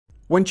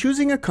When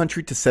choosing a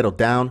country to settle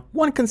down,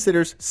 one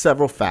considers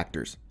several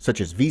factors,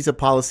 such as visa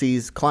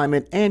policies,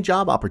 climate, and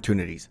job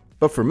opportunities.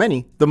 But for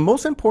many, the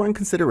most important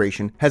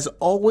consideration has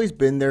always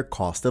been their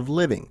cost of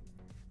living.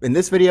 In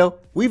this video,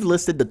 we've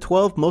listed the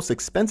 12 most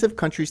expensive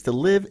countries to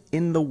live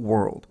in the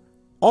world.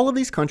 All of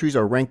these countries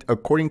are ranked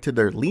according to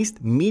their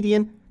least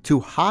median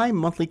to high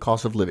monthly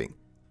cost of living.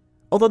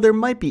 Although there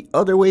might be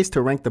other ways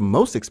to rank the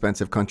most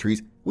expensive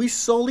countries, we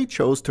solely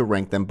chose to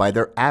rank them by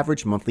their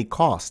average monthly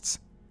costs.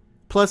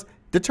 Plus,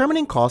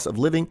 determining cost of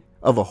living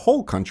of a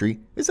whole country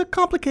is a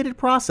complicated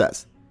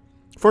process.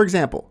 For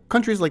example,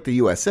 countries like the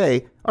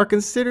USA are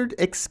considered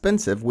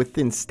expensive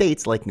within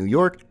states like New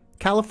York,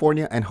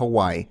 California, and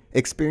Hawaii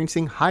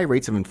experiencing high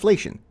rates of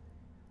inflation.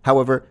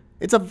 However,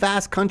 it's a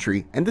vast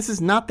country, and this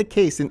is not the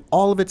case in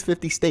all of its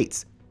 50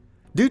 states.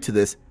 Due to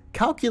this,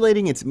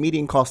 calculating its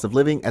median cost of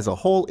living as a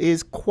whole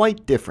is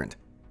quite different.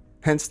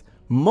 Hence,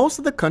 most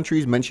of the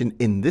countries mentioned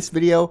in this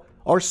video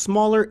are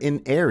smaller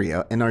in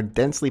area and are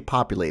densely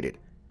populated.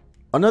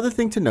 Another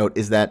thing to note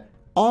is that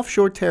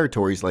offshore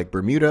territories like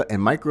Bermuda and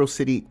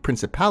micro-city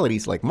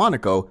principalities like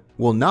Monaco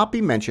will not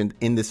be mentioned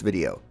in this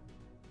video.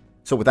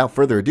 So without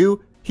further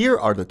ado, here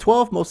are the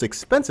 12 most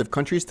expensive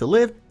countries to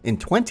live in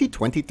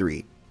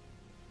 2023.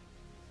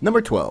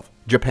 Number 12.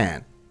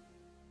 Japan.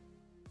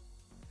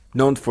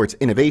 Known for its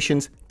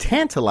innovations,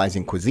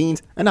 tantalizing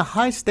cuisines, and a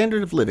high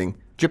standard of living,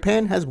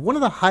 Japan has one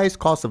of the highest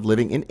costs of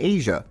living in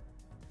Asia.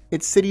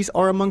 Its cities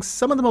are among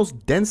some of the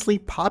most densely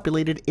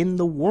populated in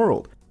the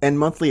world, and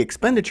monthly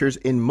expenditures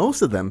in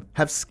most of them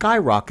have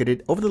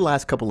skyrocketed over the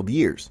last couple of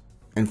years.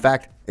 In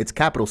fact, its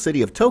capital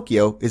city of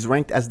Tokyo is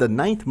ranked as the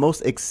 9th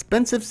most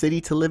expensive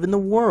city to live in the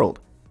world.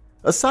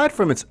 Aside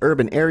from its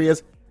urban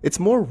areas, its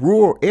more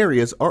rural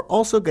areas are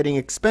also getting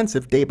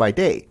expensive day by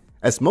day,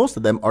 as most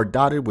of them are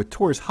dotted with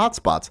tourist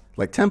hotspots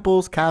like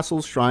temples,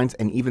 castles, shrines,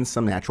 and even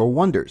some natural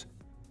wonders.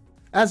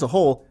 As a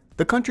whole,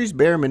 the country's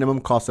bare minimum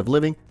cost of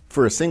living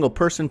for a single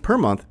person per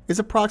month is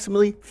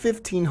approximately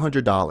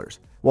 $1,500,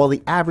 while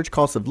the average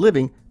cost of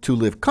living to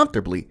live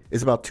comfortably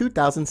is about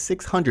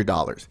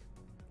 $2,600.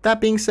 That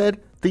being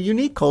said, the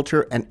unique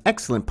culture and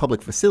excellent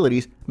public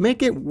facilities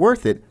make it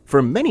worth it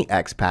for many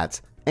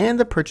expats, and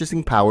the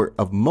purchasing power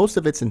of most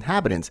of its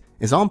inhabitants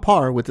is on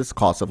par with its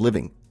cost of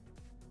living.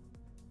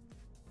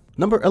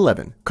 Number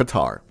 11.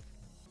 Qatar.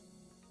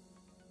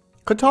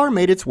 Qatar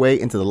made its way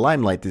into the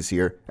limelight this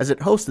year as it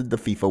hosted the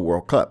FIFA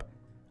World Cup.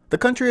 The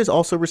country has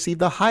also received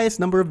the highest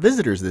number of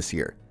visitors this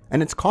year,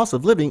 and its cost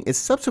of living is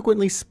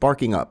subsequently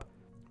sparking up.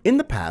 In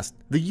the past,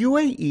 the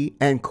UAE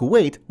and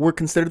Kuwait were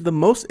considered the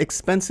most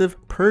expensive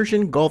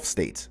Persian Gulf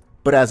states,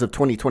 but as of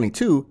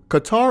 2022,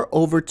 Qatar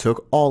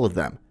overtook all of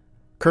them.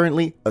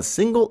 Currently, a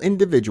single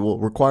individual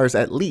requires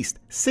at least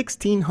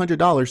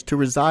 $1,600 to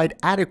reside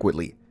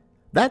adequately,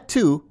 that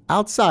too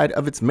outside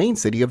of its main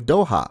city of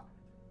Doha,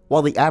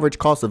 while the average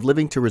cost of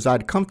living to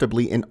reside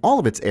comfortably in all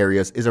of its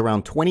areas is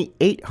around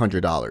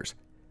 $2,800.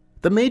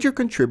 The major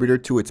contributor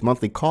to its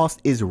monthly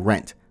cost is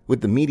rent,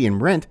 with the median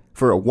rent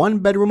for a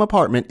one-bedroom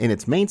apartment in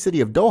its main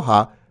city of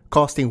Doha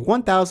costing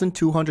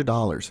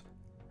 $1,200.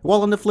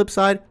 While on the flip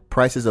side,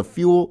 prices of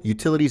fuel,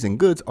 utilities, and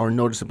goods are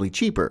noticeably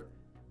cheaper.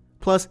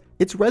 Plus,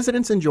 its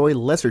residents enjoy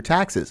lesser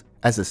taxes,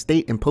 as the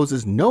state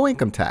imposes no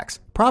income tax,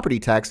 property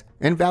tax,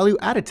 and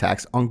value-added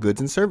tax on goods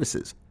and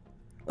services.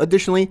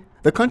 Additionally,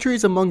 the country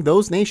is among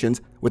those nations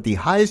with the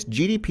highest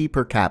GDP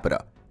per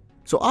capita,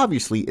 so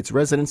obviously its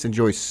residents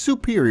enjoy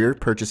superior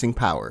purchasing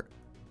power.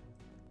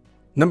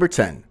 Number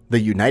 10. The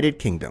United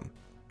Kingdom.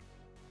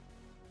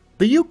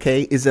 The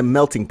UK is a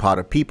melting pot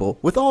of people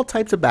with all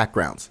types of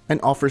backgrounds and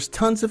offers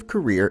tons of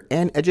career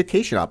and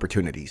education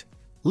opportunities.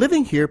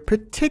 Living here,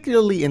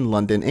 particularly in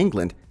London,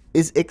 England,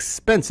 is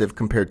expensive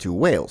compared to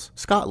Wales,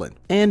 Scotland,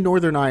 and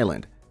Northern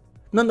Ireland.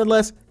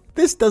 Nonetheless,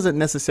 this doesn't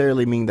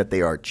necessarily mean that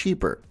they are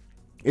cheaper.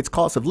 Its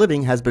cost of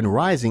living has been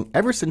rising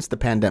ever since the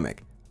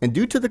pandemic, and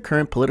due to the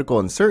current political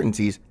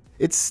uncertainties,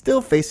 it's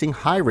still facing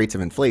high rates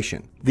of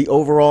inflation. The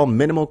overall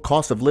minimal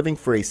cost of living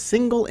for a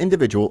single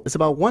individual is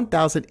about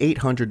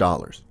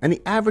 $1,800, and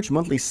the average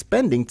monthly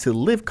spending to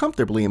live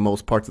comfortably in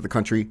most parts of the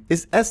country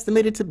is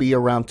estimated to be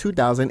around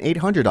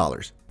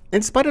 $2,800.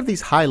 In spite of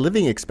these high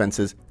living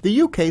expenses,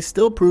 the UK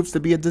still proves to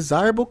be a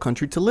desirable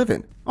country to live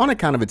in, on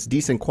account of its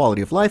decent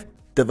quality of life,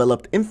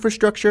 developed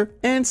infrastructure,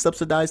 and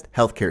subsidized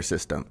healthcare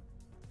system.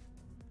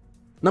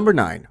 Number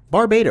 9.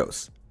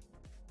 Barbados.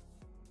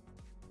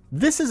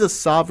 This is a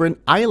sovereign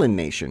island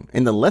nation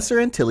in the Lesser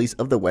Antilles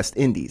of the West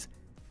Indies,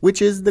 which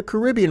is the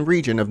Caribbean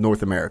region of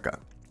North America.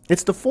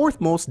 It's the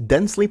 4th most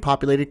densely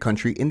populated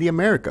country in the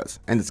Americas,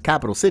 and its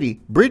capital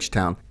city,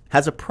 Bridgetown,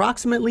 has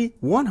approximately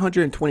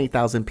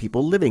 120,000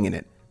 people living in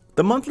it.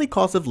 The monthly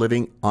cost of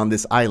living on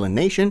this island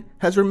nation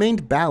has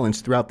remained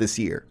balanced throughout this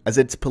year, as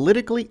it's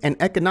politically and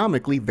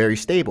economically very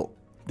stable.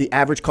 The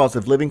average cost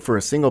of living for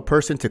a single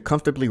person to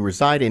comfortably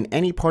reside in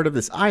any part of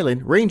this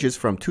island ranges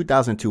from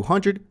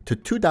 $2,200 to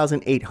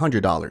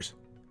 $2,800.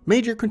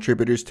 Major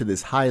contributors to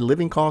this high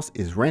living cost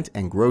is rent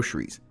and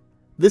groceries.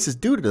 This is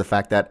due to the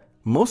fact that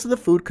most of the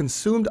food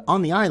consumed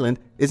on the island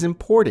is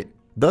imported,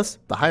 thus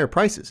the higher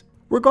prices.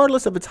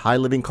 Regardless of its high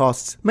living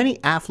costs, many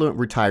affluent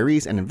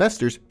retirees and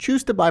investors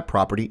choose to buy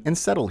property and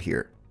settle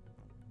here.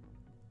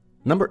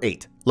 Number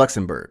 8.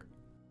 Luxembourg.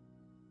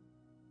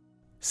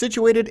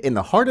 Situated in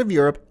the heart of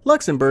Europe,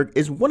 Luxembourg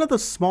is one of the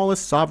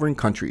smallest sovereign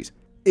countries.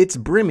 It's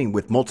brimming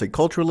with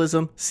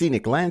multiculturalism,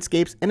 scenic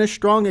landscapes, and a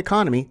strong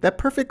economy that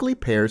perfectly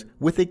pairs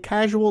with a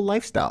casual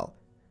lifestyle.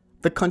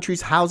 The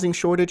country's housing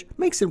shortage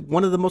makes it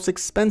one of the most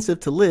expensive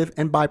to live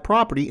and buy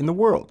property in the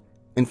world.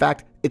 In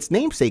fact, its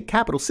namesake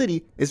capital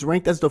city is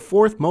ranked as the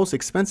 4th most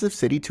expensive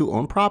city to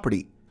own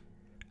property.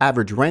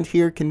 Average rent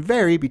here can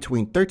vary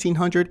between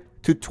 $1,300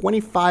 to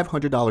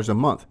 $2,500 a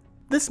month.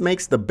 This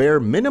makes the bare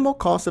minimal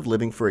cost of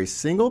living for a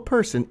single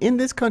person in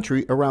this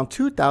country around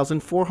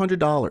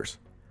 $2,400.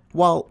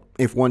 While,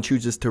 if one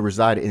chooses to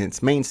reside in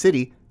its main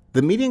city,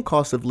 the median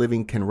cost of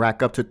living can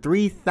rack up to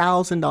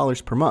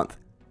 $3,000 per month.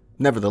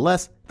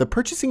 Nevertheless, the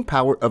purchasing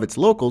power of its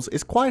locals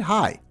is quite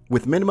high,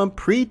 with minimum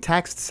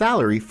pre-taxed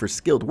salary for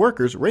skilled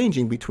workers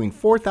ranging between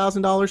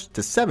 $4,000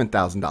 to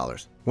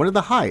 $7,000, one of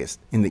the highest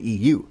in the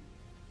EU.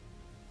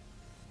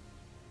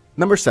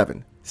 Number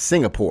 7.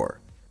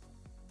 Singapore.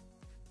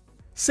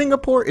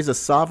 Singapore is a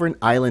sovereign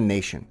island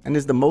nation and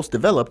is the most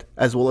developed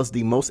as well as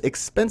the most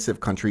expensive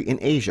country in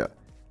Asia.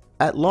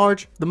 At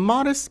large, the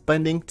modest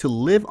spending to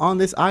live on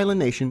this island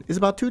nation is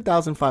about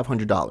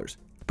 $2,500,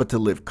 but to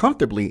live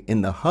comfortably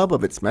in the hub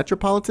of its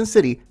metropolitan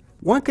city,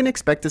 one can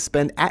expect to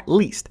spend at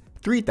least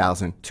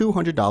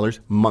 $3,200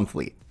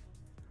 monthly.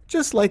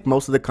 Just like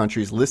most of the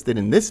countries listed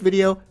in this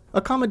video,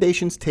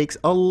 accommodations takes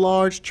a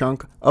large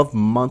chunk of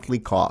monthly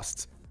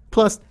costs.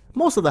 Plus,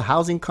 most of the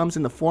housing comes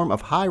in the form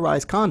of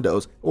high-rise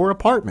condos or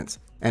apartments,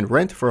 and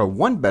rent for a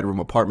one-bedroom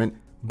apartment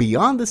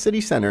beyond the city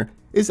center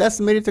is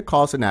estimated to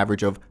cost an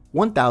average of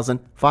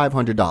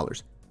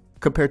 $1,500,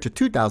 compared to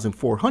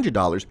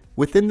 $2,400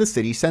 within the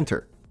city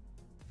center.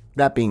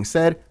 That being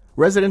said,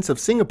 residents of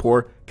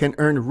Singapore can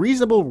earn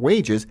reasonable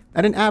wages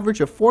at an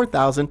average of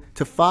 $4,000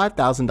 to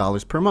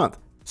 $5,000 per month,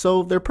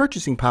 so their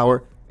purchasing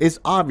power is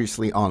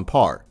obviously on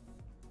par.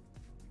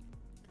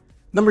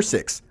 Number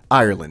 6.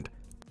 Ireland.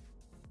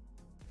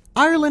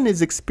 Ireland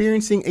is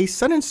experiencing a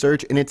sudden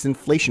surge in its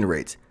inflation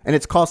rates, and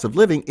its cost of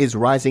living is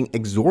rising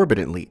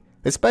exorbitantly,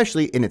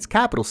 especially in its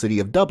capital city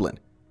of Dublin.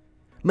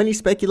 Many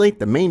speculate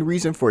the main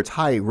reason for its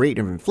high rate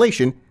of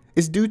inflation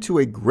is due to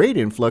a great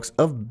influx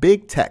of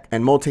big tech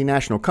and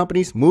multinational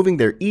companies moving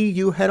their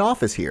EU head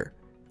office here.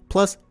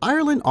 Plus,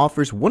 Ireland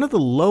offers one of the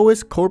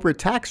lowest corporate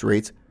tax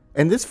rates,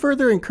 and this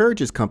further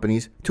encourages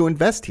companies to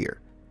invest here.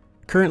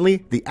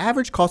 Currently, the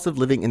average cost of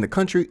living in the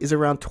country is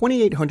around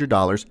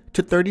 $2,800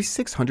 to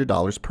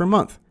 $3,600 per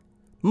month.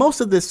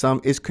 Most of this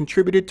sum is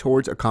contributed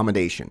towards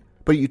accommodation,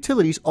 but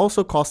utilities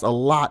also cost a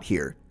lot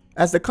here,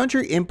 as the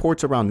country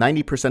imports around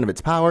 90% of its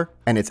power,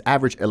 and its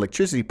average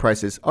electricity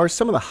prices are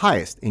some of the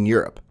highest in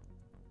Europe.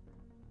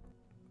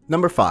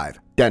 Number 5.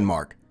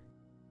 Denmark.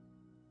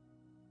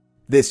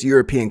 This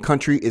European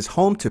country is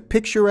home to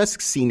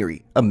picturesque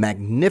scenery, a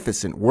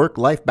magnificent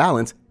work-life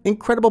balance,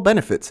 incredible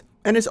benefits,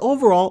 and is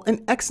overall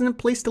an excellent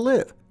place to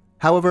live.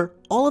 However,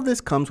 all of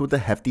this comes with a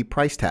hefty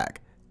price tag.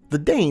 The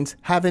Danes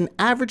have an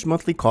average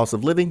monthly cost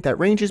of living that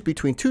ranges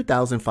between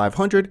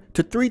 $2,500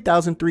 to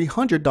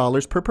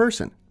 $3,300 per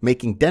person,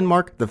 making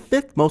Denmark the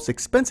 5th most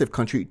expensive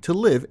country to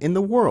live in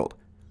the world.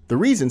 The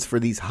reasons for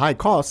these high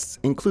costs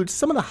include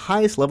some of the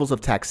highest levels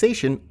of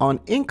taxation on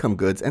income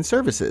goods and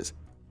services.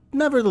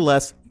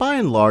 Nevertheless, by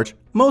and large,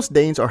 most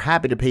Danes are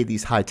happy to pay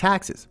these high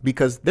taxes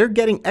because they're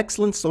getting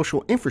excellent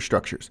social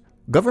infrastructures,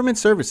 government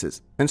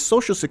services, and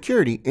social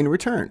security in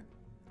return.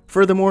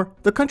 Furthermore,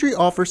 the country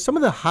offers some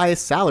of the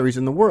highest salaries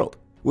in the world,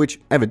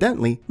 which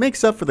evidently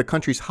makes up for the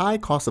country's high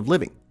cost of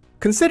living.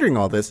 Considering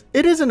all this,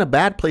 it isn't a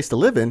bad place to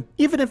live in,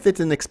 even if it's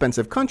an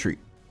expensive country.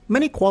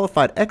 Many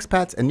qualified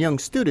expats and young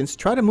students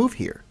try to move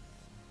here.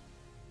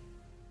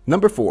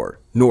 Number 4.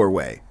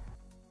 Norway.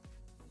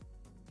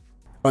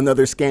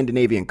 Another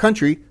Scandinavian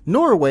country,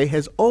 Norway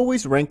has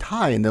always ranked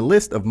high in the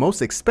list of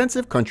most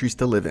expensive countries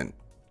to live in.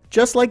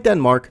 Just like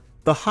Denmark,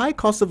 the high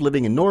cost of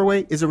living in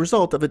Norway is a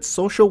result of its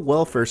social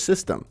welfare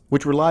system,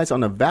 which relies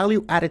on a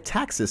value-added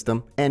tax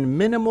system and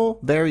minimal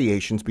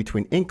variations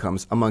between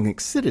incomes among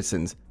its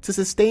citizens to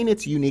sustain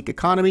its unique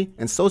economy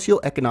and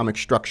socio-economic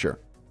structure.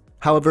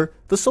 However,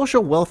 the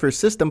social welfare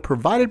system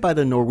provided by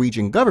the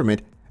Norwegian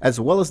government, as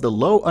well as the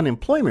low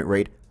unemployment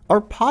rate, are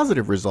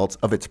positive results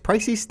of its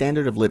pricey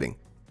standard of living.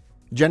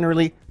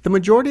 Generally, the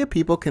majority of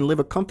people can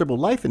live a comfortable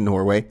life in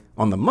Norway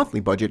on the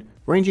monthly budget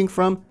ranging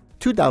from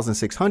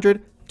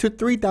 $2,600 to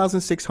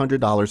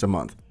 $3,600 a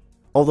month.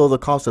 Although the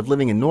cost of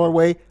living in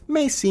Norway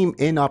may seem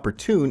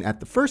inopportune at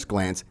the first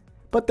glance,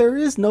 but there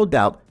is no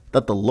doubt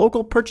that the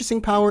local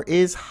purchasing power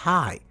is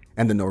high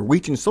and the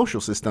Norwegian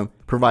social system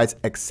provides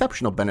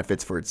exceptional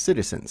benefits for its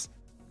citizens.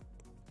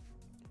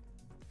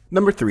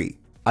 Number 3.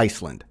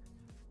 Iceland.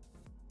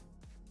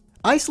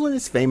 Iceland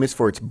is famous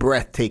for its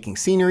breathtaking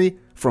scenery,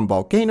 from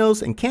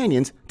volcanoes and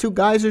canyons to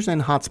geysers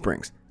and hot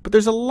springs, but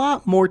there's a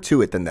lot more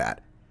to it than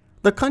that.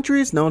 The country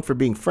is known for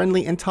being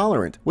friendly and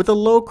tolerant, with a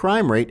low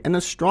crime rate and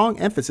a strong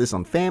emphasis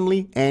on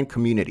family and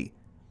community.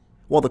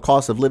 While the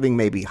cost of living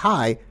may be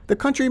high, the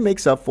country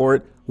makes up for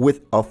it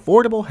with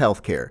affordable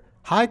healthcare,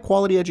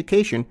 high-quality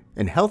education,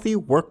 and healthy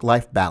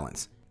work-life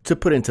balance. To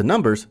put into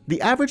numbers, the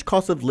average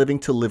cost of living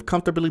to live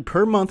comfortably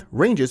per month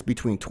ranges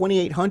between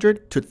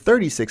 $2,800 to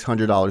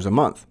 $3,600 a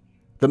month.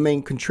 The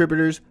main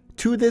contributors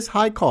to this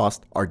high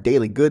cost are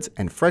daily goods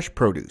and fresh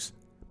produce.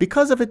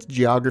 Because of its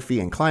geography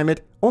and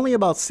climate, only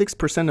about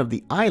 6% of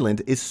the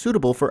island is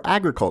suitable for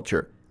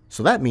agriculture,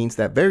 so that means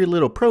that very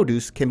little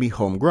produce can be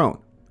homegrown.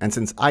 And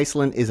since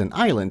Iceland is an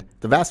island,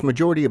 the vast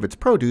majority of its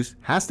produce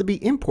has to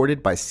be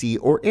imported by sea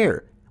or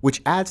air,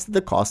 which adds to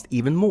the cost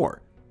even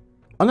more.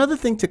 Another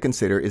thing to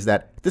consider is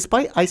that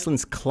despite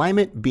Iceland's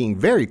climate being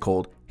very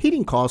cold,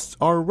 heating costs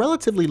are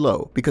relatively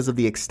low because of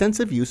the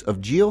extensive use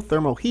of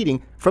geothermal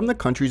heating from the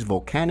country's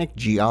volcanic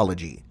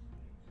geology.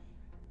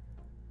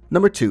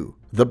 Number 2.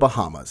 The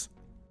Bahamas.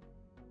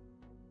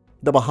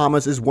 The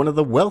Bahamas is one of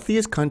the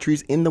wealthiest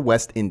countries in the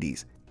West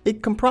Indies.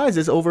 It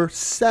comprises over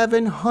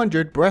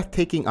 700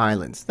 breathtaking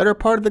islands that are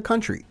part of the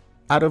country,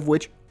 out of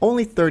which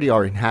only 30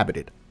 are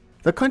inhabited.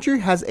 The country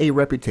has a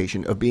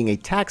reputation of being a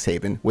tax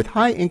haven with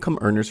high income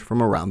earners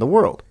from around the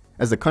world,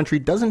 as the country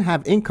doesn't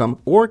have income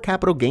or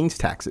capital gains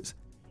taxes.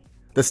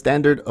 The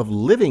standard of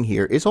living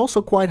here is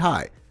also quite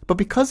high, but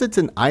because it's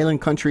an island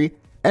country,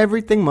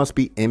 everything must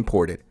be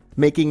imported,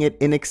 making it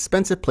an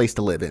expensive place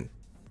to live in.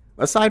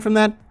 Aside from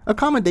that,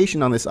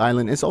 accommodation on this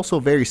island is also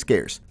very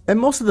scarce, and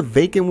most of the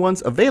vacant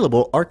ones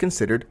available are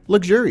considered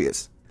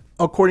luxurious.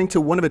 According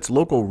to one of its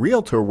local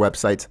realtor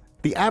websites,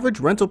 the average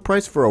rental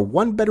price for a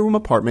one-bedroom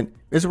apartment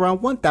is around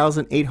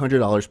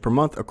 $1,800 per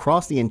month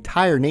across the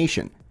entire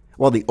nation,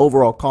 while the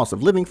overall cost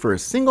of living for a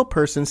single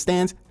person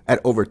stands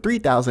at over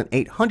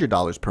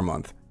 $3,800 per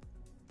month.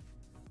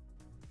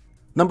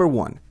 Number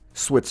 1.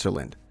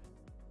 Switzerland.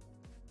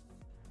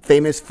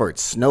 Famous for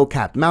its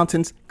snow-capped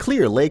mountains,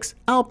 clear lakes,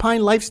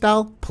 alpine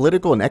lifestyle,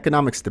 political and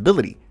economic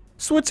stability,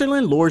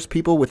 Switzerland lures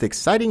people with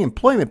exciting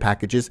employment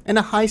packages and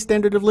a high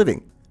standard of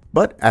living.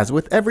 But as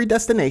with every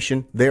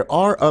destination, there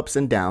are ups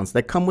and downs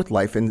that come with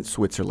life in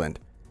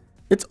Switzerland.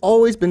 It's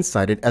always been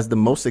cited as the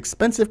most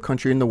expensive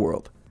country in the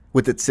world,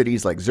 with its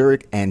cities like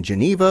Zurich and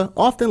Geneva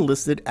often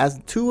listed as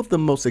two of the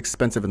most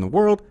expensive in the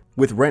world,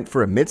 with rent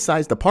for a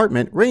mid-sized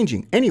apartment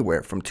ranging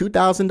anywhere from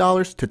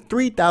 $2,000 to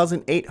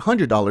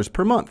 $3,800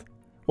 per month,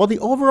 while the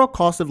overall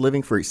cost of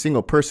living for a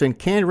single person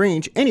can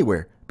range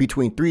anywhere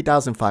between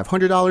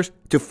 $3,500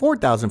 to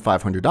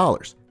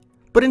 $4,500.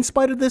 But in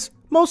spite of this,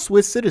 most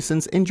Swiss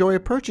citizens enjoy a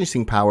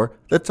purchasing power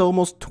that's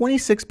almost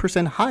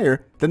 26%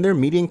 higher than their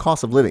median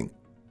cost of living.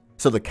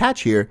 So the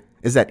catch here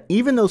is that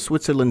even though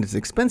Switzerland is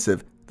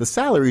expensive, the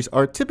salaries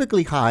are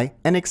typically high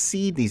and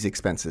exceed these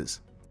expenses.